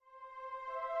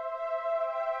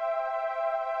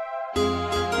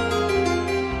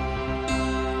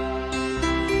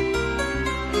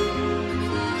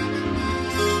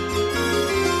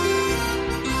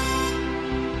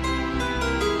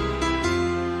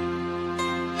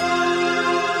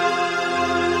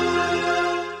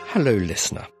Hello,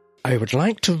 listener. I would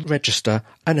like to register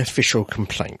an official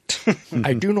complaint.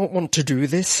 I do not want to do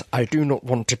this. I do not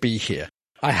want to be here.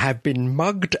 I have been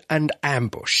mugged and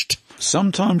ambushed.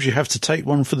 Sometimes you have to take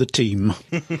one for the team.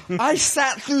 I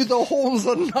sat through the halls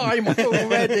of Nymon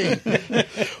already.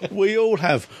 We all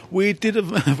have. We did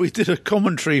a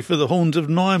commentary for the Horns of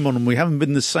Nymon, and we haven't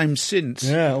been the same since.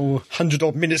 Yeah, all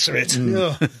 100-odd minutes of it.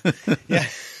 Yeah.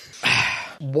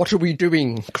 What are we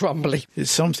doing, Crumbly?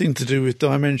 It's something to do with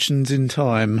dimensions in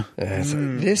time.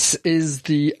 This is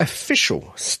the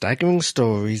official Staggering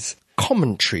Stories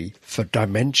commentary for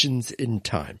Dimensions in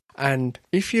Time. And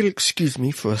if you'll excuse me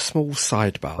for a small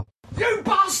sidebar. You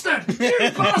bastard!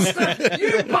 You bastard!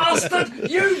 You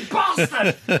bastard! You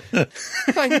bastard!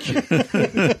 Thank you.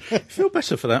 Feel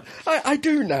better for that. I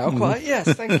do now, quite. Yes,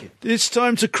 thank you. It's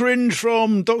time to cringe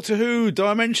from Doctor Who,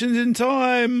 Dimensions in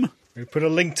Time. We put a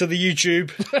link to the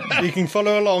YouTube so you can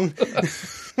follow along.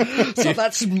 So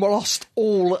that's lost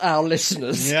all our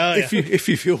listeners. Yeah, If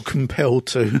you feel compelled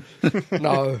to.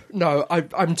 No,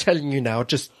 I'm telling you now,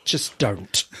 just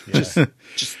don't. Just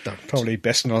don't. Probably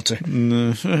best not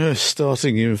to.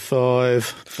 Starting in 5,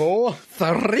 4,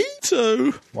 3,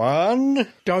 2, 1.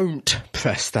 don't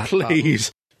press that button.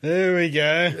 please. There we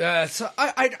go. So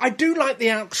I do like the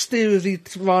exterior of the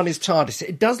Rani's TARDIS.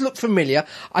 It does look familiar.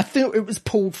 I thought it was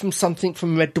pulled from something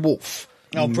from Red Dwarf.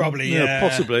 Oh, probably, yeah.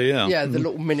 Possibly, yeah. Yeah, the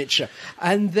little miniature.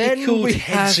 And then Called we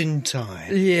Heads have... in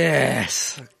Time.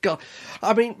 Yes. God.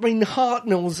 I mean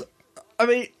Hartnell's...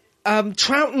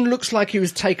 Troughton looks like he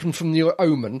was taken from the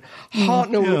Omen.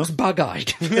 Hartnell looks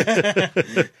bug-eyed.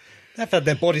 They've had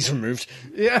their bodies removed.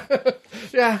 Yeah.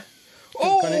 Yeah.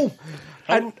 Oh!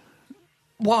 And...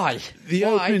 Why? The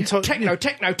Why? opening Techno.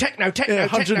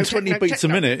 120 beats a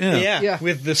minute, yeah. Yeah,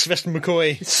 with the Sylvester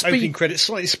McCoy opening credits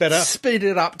slightly sped up. Speed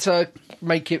it up to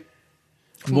make it...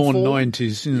 More conform.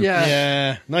 90s. You know. Yeah.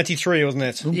 Yeah, 93, wasn't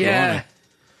it? Yeah.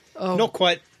 Not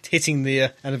quite hitting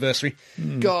the anniversary.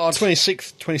 God.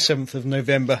 26th, 27th of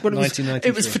November, Well, 1993.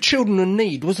 it was for children in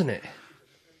need, wasn't it?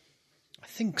 I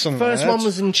think something First like that. one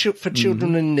was for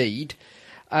children in need,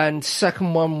 and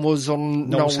second one was on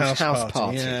Noel's house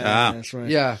party. Yeah, that's right.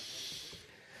 Yeah.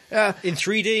 In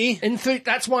 3D?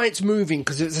 That's why it's moving,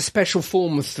 because it's a special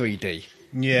form of 3D.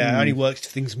 Yeah, it only works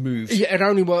if things move. Yeah, it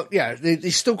only worked. Yeah, they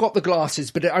still got the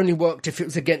glasses, but it only worked if it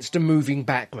was against a moving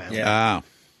background. Yeah.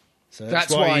 So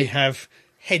that's why you have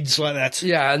heads like that.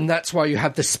 Yeah, and that's why you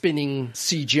have the spinning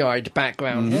CGI'd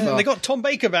background. Yeah, they got Tom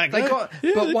Baker back there.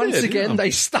 But once again,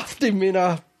 they stuffed him in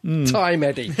a time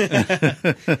eddy.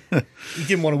 He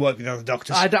didn't want to work with other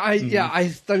doctors. I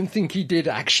don't think he did,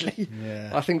 actually.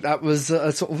 Yeah. I think that was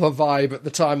a sort of a vibe at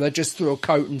the time. They just threw a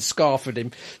coat and scarf at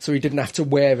him, so he didn't have to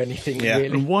wear anything, really.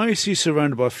 And why is he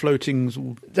surrounded by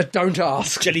floating... Don't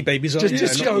ask. Jelly babies are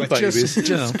Just go with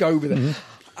it.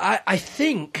 I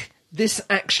think this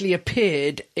actually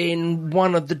appeared in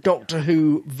one of the Doctor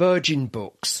Who Virgin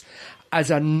books as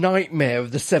a nightmare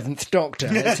of the Seventh Doctor,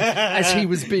 as he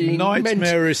was being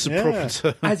Nightmare is the proper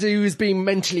term. as he was being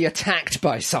mentally attacked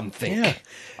by something. Yeah.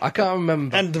 I can't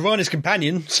remember. And the Rani's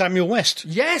companion, Samuel West.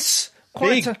 Yes,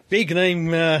 quite Big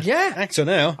name actor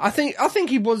now. I think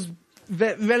he was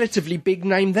relatively big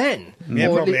name then, Yeah,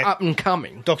 or probably. up and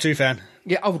coming. Doctor Who fan.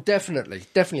 Yeah, definitely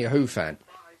a Who fan.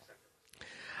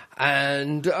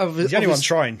 And He's the only one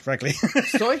trying, frankly.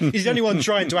 Sorry? He's the only one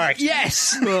trying to act.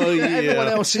 Yes! Everyone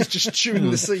else is just chewing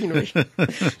the scenery.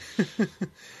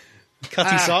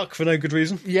 Cutty Sark for no good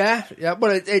reason. Yeah.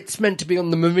 Well, it's meant to be on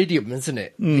the Meridian, isn't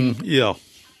it? Yeah.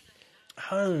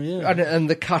 Oh, yeah. And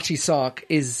the Cutty Sark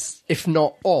is, if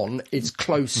not on, is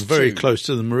close Very to close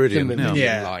to the Meridian. the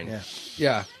Meridian line.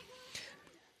 Yeah.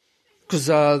 Because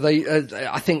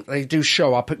I think they do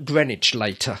show up at Greenwich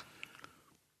later.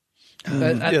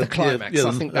 At the climax, I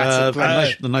think that's at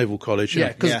Greenwich. The Naval College.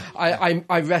 Yeah, because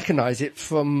I recognise it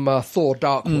from Thor: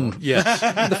 Dark World. Yes.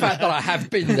 The fact that I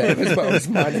have been there as well as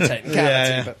minor technicality.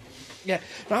 Yeah. But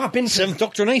no, I've been to Seventh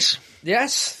Doctor and Ace.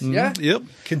 Yes, yeah, Yep.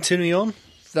 Continuing on.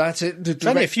 that's it. It's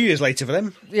only a few years later for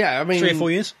them. Yeah, I mean 3 or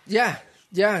 4 years. Yeah,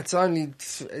 it's only,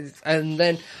 and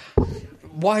then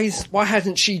why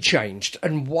hasn't she changed?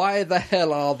 And why the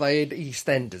hell are they in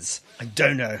EastEnders? I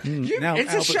don't know. Now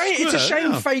It's a Albert shame. It's a Square,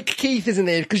 shame. yeah. Fake Keith isn't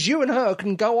there, because you and her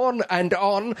can go on and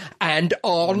on and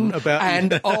on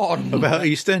and on About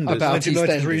EastEnders. About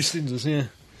 1993 EastEnders. EastEnders, yeah.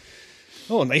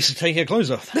 Oh, and Ace is taking her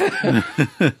clothes off.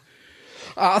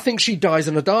 I think she dies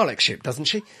on a Dalek ship, doesn't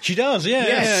she? She does, yeah.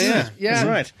 Yes. Yeah. That's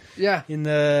right. Yeah. In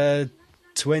the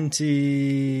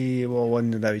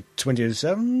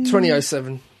 2007?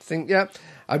 2007. I think, yeah.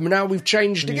 And now we've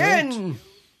changed again.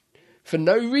 For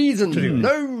no reason.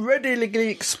 No readily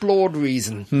explored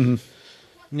reason.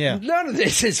 Yeah. None of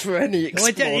this is for any Well,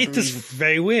 explored it is reason.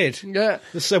 very weird. Yeah.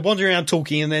 So wandering around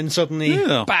talking, and then suddenly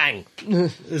Bang.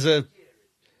 there's a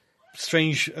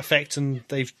strange effect, and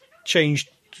they've changed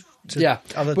to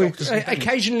other doctors.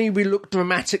 Occasionally we look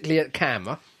dramatically at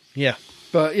camera, Yeah.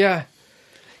 but yeah.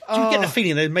 Do you get the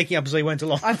feeling they're making up as they went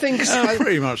along? I think so.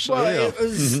 Pretty much so, Well, yeah. it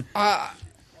was.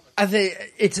 I think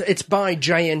it's by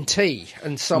JNT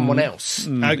and someone else.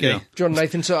 Okay. yeah. John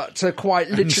Nathan. So quite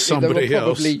literally, they somebody were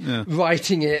probably else, yeah.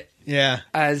 writing it Yeah.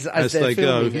 as As they're they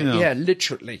go, filming it. yeah. Yeah,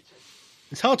 literally.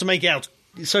 It's hard to make out.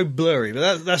 It's so blurry,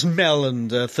 but that's Mel and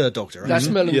Third Doctor, right? That's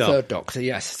Mel and Yeah. Third Doctor.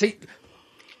 Yes. See,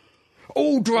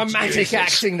 all dramatic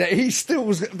acting that he's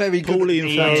still very good. Pauline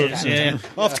at Farrell, dramatic acting.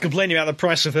 Yeah. After complaining about the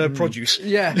price of her produce.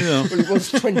 Yeah. Well, it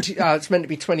was 20. It's meant to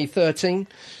be 2013.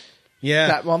 Yeah.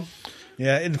 That one.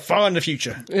 Yeah, far in the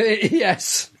future.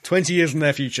 Yes. 20 years in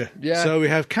their future. Yeah. So we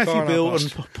have Kathy Far Bill enough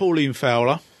and past. Pauline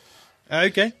Fowler.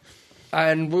 Okay.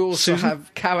 And we also Susan?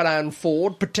 have Carol Ann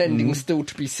Ford pretending still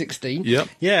to be 16. Yep.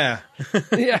 Yeah.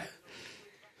 Yeah.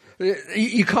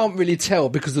 You can't really tell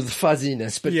because of the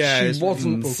fuzziness, but Yeah, she it's-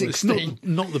 wasn't It's 16.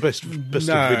 not the best No. of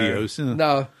videos.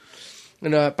 Yeah.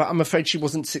 No, but I'm afraid she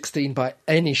wasn't 16 by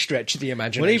any stretch of the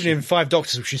imagination. Well, even in Five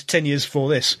Doctors, which is 10 years before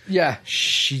this, Yeah.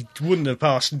 she wouldn't have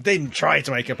passed. They didn't try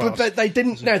to make her pass. But they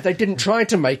didn't. No, they didn't try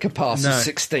to make her pass No. as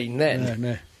 16 then. No,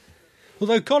 no.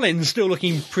 Although Colin's still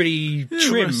looking pretty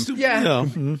trim Yeah.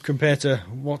 compared to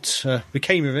what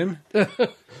became of him.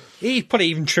 He's probably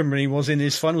even trimmer than he was in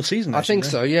his final season. I think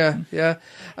so. Yeah, yeah.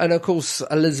 And of course,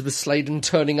 Elizabeth Sladen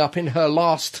turning up in her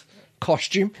last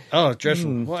costume, Oh,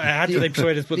 dreadful. How did they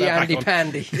persuade us to put the that Andy back on?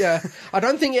 Pandy. Yeah, I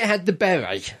don't think it had the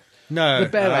beret. No. The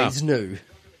beret's new.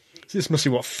 This must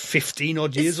be, 15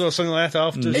 odd years or something like that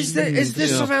after. Is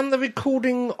this around the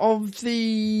recording of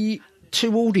the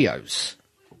two audios?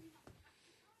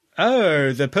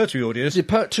 Oh, the Pertwee audios.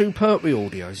 The two Pertwee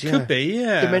audios, yeah. Could be,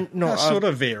 yeah. They meant not, That's sort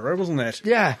of era, wasn't it?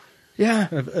 Yeah, yeah,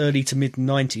 Kind of early to mid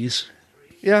 90s.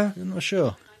 yeah. I'm not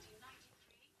sure.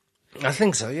 I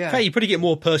think so, yeah. Hey, you probably get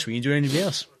more Pertwee than you do anything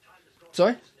else.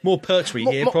 Sorry? More Pertwee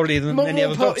here, probably, than any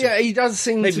other Doctor. Yeah, he does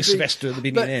seem Maybe to be... Sylvester at the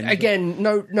beginning But and end, again,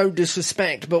 no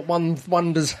disrespect, but one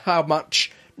wonders how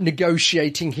much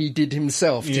negotiating he did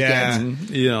himself to Yeah. get...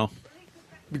 Yeah.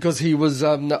 Because he was,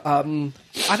 I don't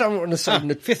want to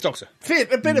say... Fifth Doctor.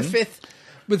 a bit of fifth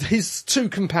with his two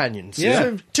companions. Yeah.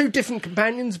 So, two different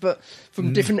companions, but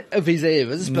from different of his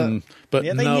eras, but... But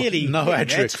Yeah, they no, nearly no met,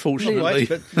 Adric, fortunately. Not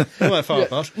quite, but they weren't far Yeah,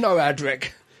 apart. no Adric.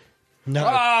 No.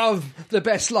 Oh, the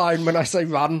best line when I say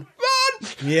run. Run!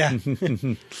 Yeah.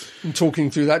 I'm talking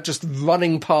through that, just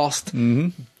running past.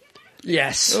 Mm-hmm.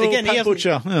 Yes. Oh, Again, he Pat hasn't-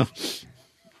 Butcher. Yeah.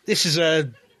 This is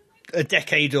a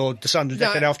decade or just under a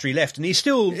decade No. after he left, and he's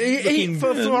still looking...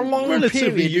 For a long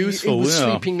relatively period, useful, he was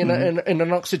yeah. sleeping in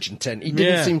an oxygen tent. He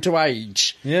didn't Yeah. seem to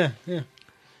age. Yeah, yeah.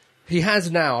 He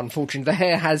has now, unfortunately. The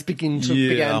hair has began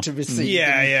to recede.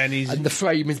 Yeah, and he's... And the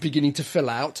frame is beginning to fill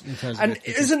out. terms of And it,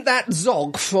 isn't that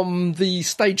Zog from the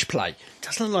stage play?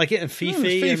 doesn't look like it, and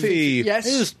Fifi... Fifi. And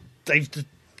Yes. they've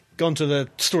gone to the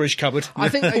storage cupboard. I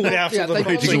think they pulled got, out yeah, all the they got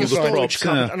props. all the all the storage props,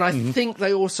 cupboard, yeah. and I think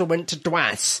they also went to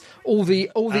Dwas. All the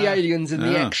aliens and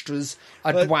the extras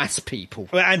are Dwas people.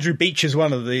 Well, Andrew Beach is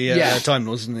one of the Yeah. Time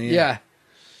Lords, isn't he? Yeah.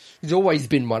 He's always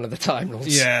been one of the Time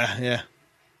Lords. Yeah, yeah.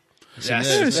 Yes.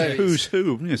 It's There who's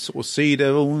who, sort of Sea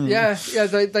Devil. Yeah,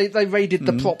 they raided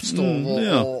the prop store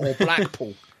yeah. or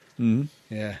Blackpool.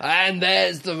 Yeah. And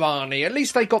there's the Rani. At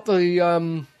least they got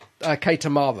the Kate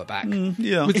Mara back.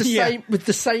 Yeah. With the Yeah. same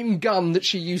same gun that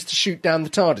she used to shoot down the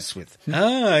TARDIS with.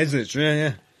 Ah, isn't it? Yeah,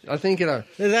 yeah. I think, There's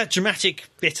that dramatic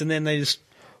bit, and then they just...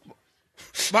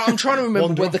 But I'm trying to remember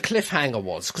Wander where off. the cliffhanger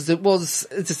was, because it was,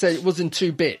 as I say, it was in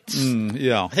 2 bits.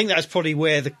 Yeah. I think that's probably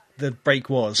where the break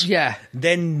was. Yeah.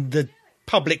 Then the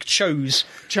public chose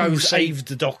who Chose saved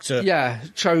the Doctor. Yeah,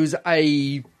 chose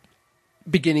a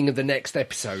beginning of the next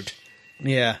episode.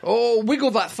 Yeah. Oh,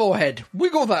 wiggle that forehead.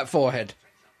 Wiggle that forehead.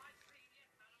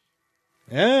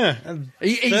 Yeah. And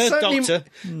He Third certainly- Doctor,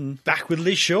 back with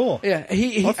Liz Shaw. Yeah,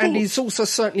 and he's also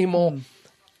certainly more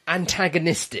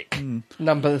antagonistic.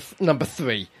 Number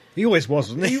 3. He always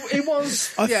was, wasn't he? He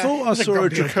was. I yeah. thought I saw a grumpy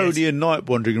old Draconian knight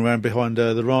wandering around behind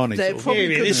the Rani. There sort of. probably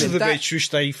Yeah, could this have is the been. bit which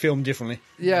they filmed differently.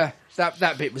 Yeah,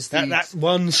 that bit was That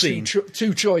one scene.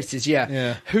 two choices. Yeah.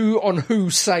 Yeah. Who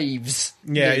saves?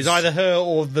 Yeah, Liz. it's either her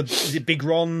or the Big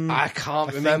Ron. I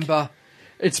can't remember.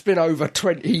 It's been over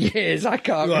 20 years. I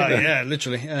can't Well, remember. yeah,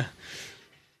 literally. Yeah.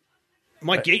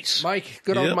 Mike Yates. Mike,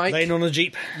 good Yep. old Mike. Laying on a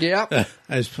Jeep. Yeah.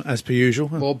 As per usual.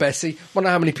 Or Bessie.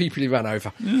 Wonder how many people he ran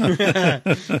over.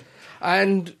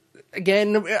 And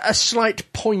again, a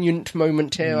slight poignant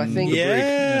moment here, I think.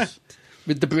 Yeah.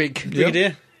 With the brig.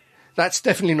 Brigadier. That's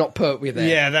definitely not Pertwee there.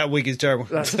 Yeah, that wig is terrible.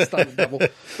 That's a stunt double.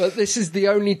 But this is the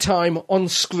only time on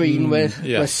screen where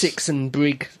Six and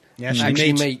Brig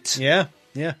actually meet. Yeah,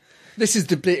 yeah. This is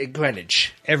the bit at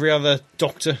Greenwich. Every other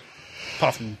Doctor,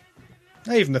 apart from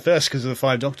even the first, because of the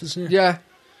 5 Doctors. Yeah.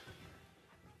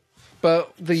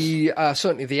 But the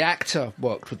certainly the actor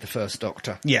worked with the first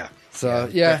Doctor. Yeah. So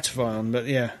Rectifying, but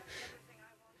yeah.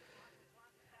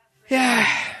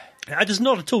 I'm just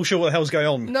not at all sure what the hell's going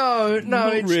on. No,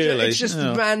 it's really. It's just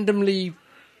randomly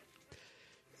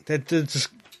they're just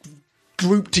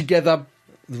grouped together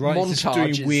montages. Just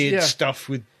doing weird stuff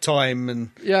with time and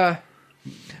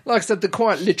like I said, they're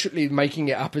quite literally making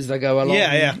it up as they go along.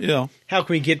 Yeah. How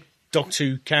can we get Doctor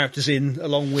Who characters in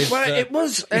along with it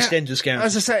was EastEnders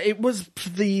characters? As I say, it was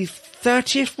the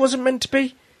 30th. Wasn't meant to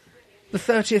be the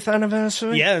 30th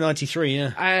anniversary. Yeah, 93.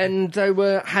 Yeah, and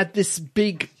they had this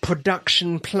big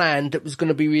production plan that was going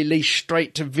to be released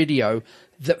straight to video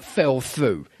that fell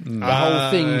through. The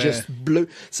whole thing just blew.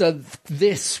 So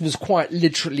this was quite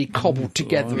literally cobbled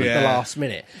together at the last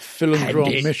minute. Phil and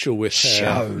Grant Mitchell with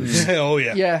shows. Oh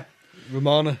yeah, yeah.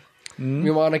 Romana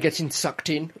getting sucked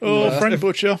in. Frank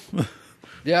Butcher.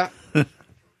 Yeah.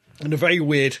 And a very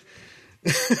weird.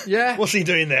 Yeah. What's he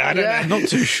doing there? I don't know. Not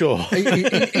too sure.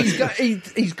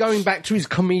 He's going back to his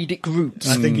comedic roots.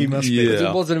 I think he must be. Because he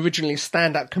was originally a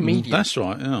stand-up comedian. That's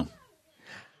right, yeah.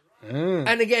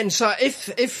 And again, so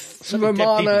if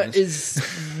Romana is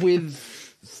with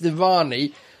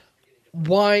Rani,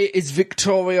 why is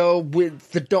Victoria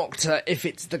with the Doctor if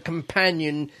it's the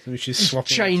companion which is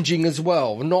changing as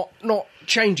well? Not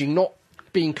changing, not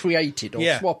being created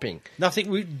or swapping.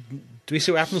 Nothing. Do we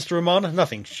see what happens to Romana?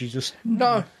 Nothing. She just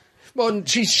no. Well,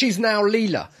 she's now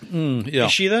Leela. Yeah.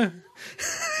 Is she though?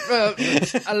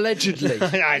 Allegedly.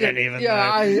 I don't even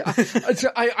know.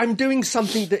 I'm doing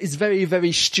something that is very,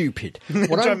 very stupid.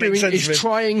 What I'm doing is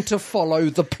trying to follow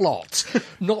the plot,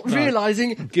 not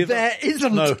realising there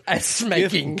isn't a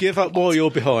smeging. Give up while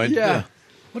you're behind. Yeah.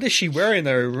 What is she wearing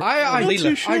though? I'm not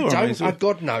too sure. I don't.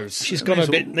 God knows. She's gone a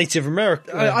bit Native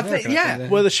American. I think,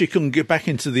 whether she couldn't get back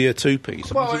into the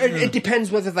two-piece. Well, it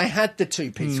depends whether they had the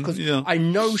two-piece, because I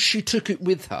know she took it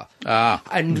with her.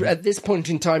 And at this point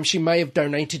in time, she may have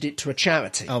donated it to a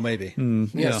charity. Oh, maybe.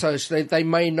 So they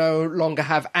may no longer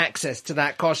have access to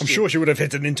that costume. I'm sure she would have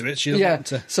hidden into it. She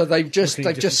so they've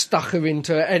just stuck her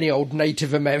into any old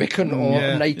Native American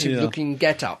or native-looking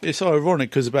get-up. It's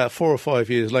ironic because about 4 or 5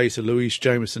 years later, Louise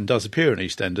Jameson does appear in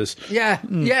EastEnders. Yeah.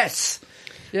 Yes.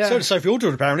 Yeah. So does Sophie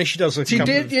Aldred, apparently. She does. She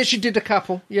did. Yeah, she did a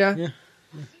couple. Yeah.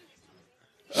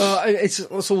 It's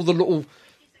all the little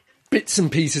bits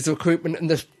and pieces of equipment and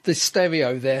the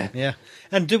stereo there. Yeah.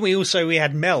 And didn't we also? We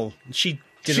had Mel. She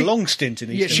did a long stint in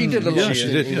EastEnders. Yeah, she did a long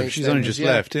stint. She did. She's only just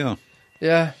left. Yeah.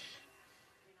 Yeah.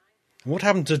 What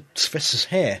happened to Sylvester's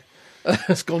hair?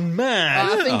 It's gone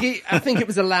mad. I think it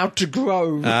was allowed to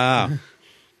grow.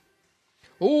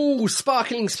 Oh,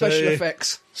 sparkling special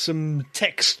effects. Some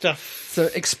tech stuff. So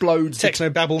explodes.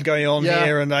 Techno-babble going on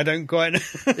here, and I don't quite know.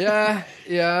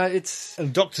 Yeah, it's...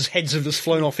 And Doctor's heads have just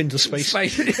flown off into space.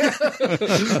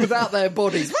 Without their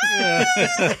bodies.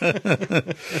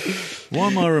 Why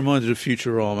am I reminded of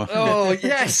Futurama? Oh,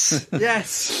 yes.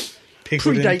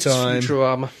 Pickled in Predates time.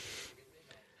 Futurama.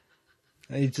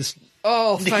 You just...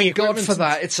 Oh, thank God for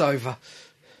that. It's over.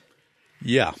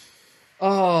 Yeah.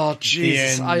 Oh,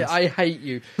 Jesus, I hate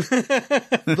you.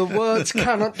 The words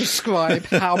cannot describe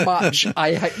how much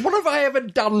I hate... What have I ever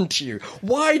done to you?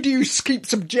 Why do you keep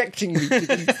subjecting me to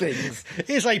these things?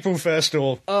 It's April 1st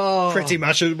or pretty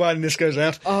much when this goes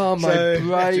out. Oh, my brain.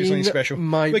 Let's do something special.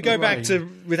 We'll go back to...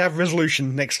 We'd have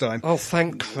Resolution next time. Oh,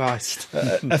 thank Christ.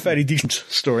 A fairly decent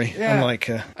story. Yeah. Unlike...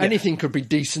 Anything could be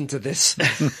decent to this.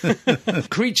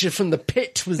 Creature from the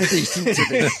Pit was decent to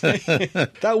this.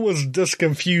 That was just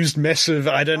confused mess of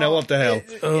I don't know what the hell.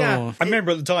 Yeah. I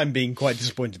remember at the time being quite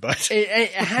disappointed by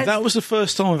it. That was the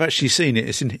first time I've actually seen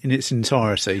it in its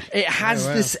entirety. It has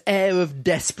this air of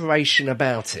desperation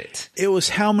about it. It was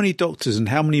how many doctors and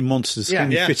how many monsters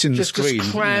can you fit in the screen?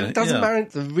 Just cram, doesn't matter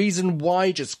the reason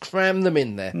why, just cram them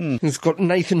in there. He's got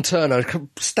Nathan Turner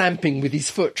stamping with his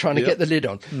foot trying to get the lid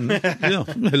on. Yeah,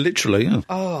 literally. Yeah.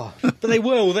 Oh, but they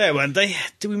were all there, weren't they?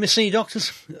 Did we miss any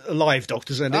doctors? Live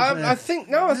doctors, I think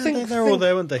they're all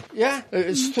there, weren't they? Yeah, it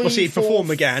was 3, Was it 4, before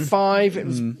McGann? 5. It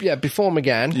was before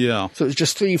McGann. Yeah, so it was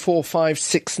just 3, 4, 5,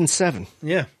 6, and 7.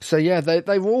 Yeah. So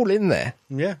they were all in there.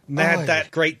 Yeah, and they had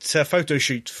that great photo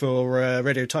shoot for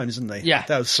Radio Times, didn't they? Yeah,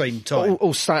 that was the same time.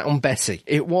 All sat on Bessie.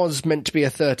 It was meant to be a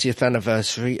 30th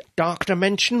anniversary. Dark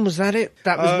Dimension, was that it?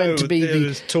 That was meant to be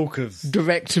the talk of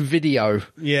direct to video.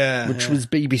 Yeah, which was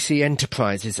BBC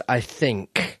Enterprises, I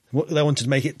think. They wanted to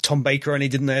make it Tom Baker only,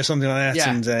 didn't they, or something like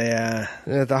that? Yeah.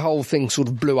 And the whole thing sort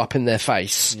of blew up in their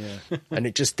face, and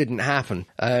it just didn't happen.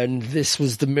 And this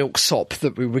was the milksop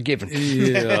that we were given.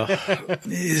 Yeah.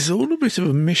 It's all a bit of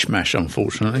a mishmash,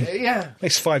 unfortunately. Yeah.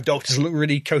 makes 5 Doctors look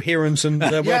really coherent and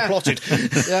well plotted.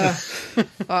 Yeah.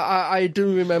 I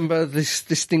do remember this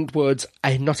distinct words,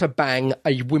 not a bang,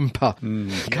 a whimper,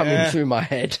 coming through my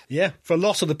head. Yeah, for a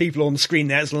lot of the people on the screen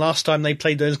now, it's the last time they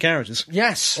played those characters.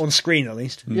 Yes. On screen, at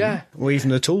least. Yeah. Or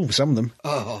even at all, for some of them.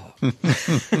 Oh. I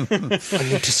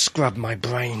need to scrub my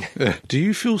brain. Do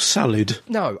you feel sullied?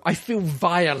 No, I feel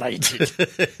violated.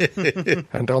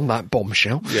 And on that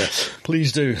bombshell. Yes.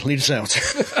 Please do, lead us out.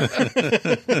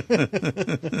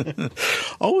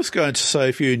 I was going to say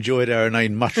if you enjoyed our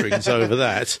inane mutterings over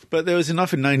that, but there was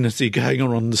enough inanity going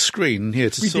on the screen here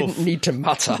to We didn't need to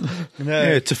mutter.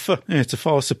 No. To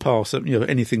far surpass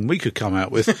anything we could come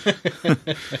out with.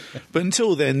 But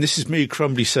until then, this is me,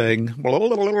 Crumbly, saying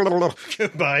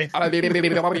Goodbye. I'm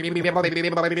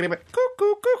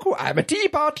a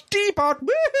teapot,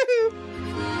 woohoo!